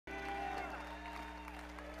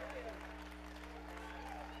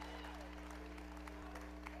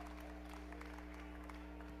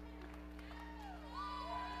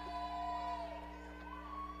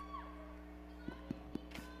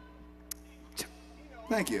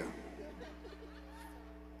Thank you.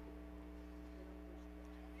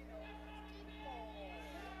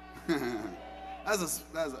 That's a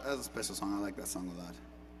special song. I like that song a lot.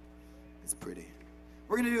 It's pretty.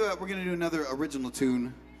 We're gonna do another original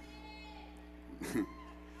tune.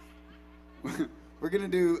 We're gonna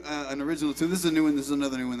do an original tune. This is a new one. This is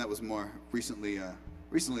another new one that was more recently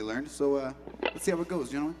learned. So let's see how it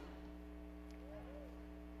goes, gentlemen.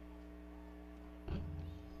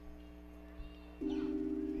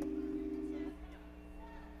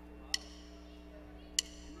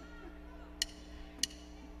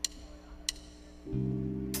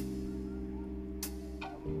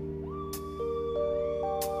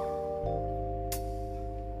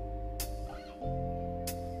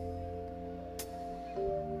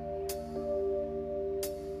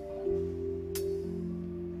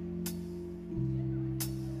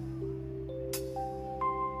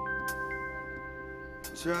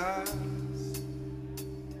 Trust.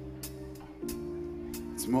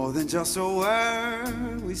 It's more than just a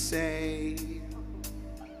word we say.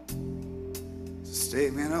 It's a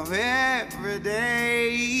statement of every day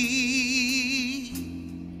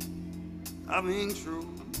of being true.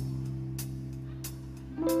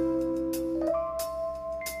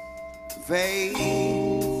 Faith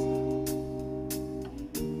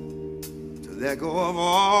to let go of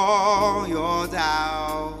all your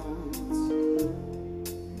doubts.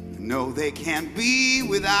 No, they can't be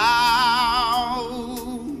without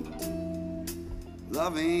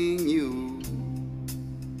loving you.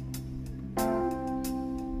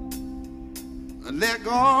 Let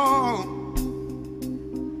go of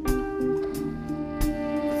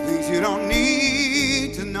things you don't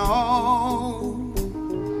need to know.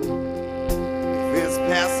 If it's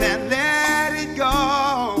past, then let it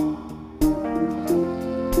go.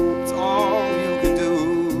 It's all you can do.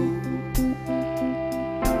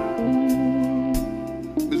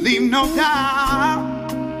 Leave no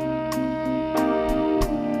doubt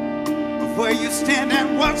of where you stand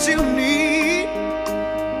and what you need.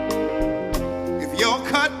 If you're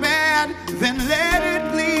cut bad, then let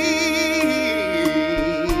it bleed.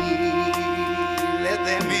 Let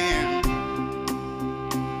them in.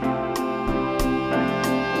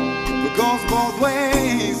 It goes both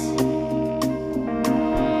ways.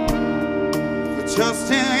 For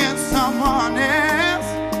trusting in someone else,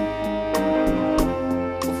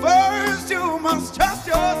 you must trust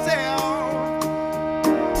yourself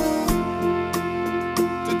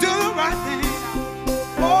to do the right thing,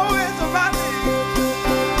 always the right thing.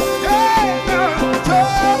 Yeah,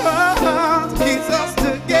 trust keeps us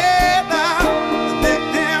together, and then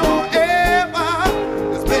forever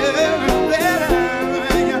is better and better.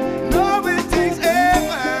 You know it takes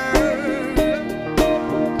effort,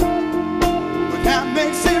 but that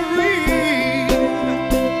makes it real.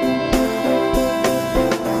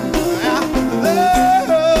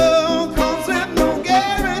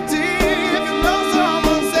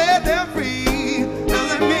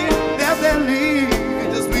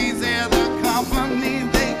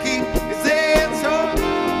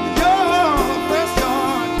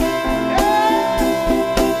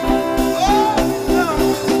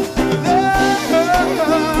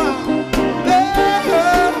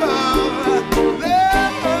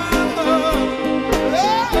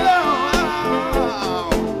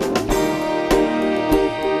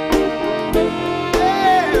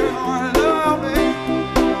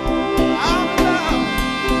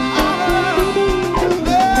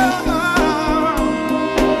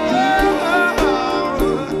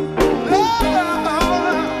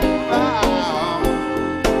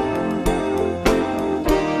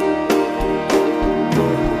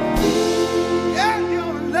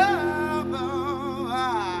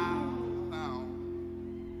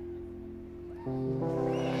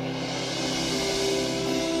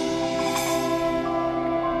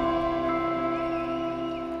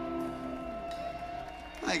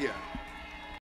 Thank you.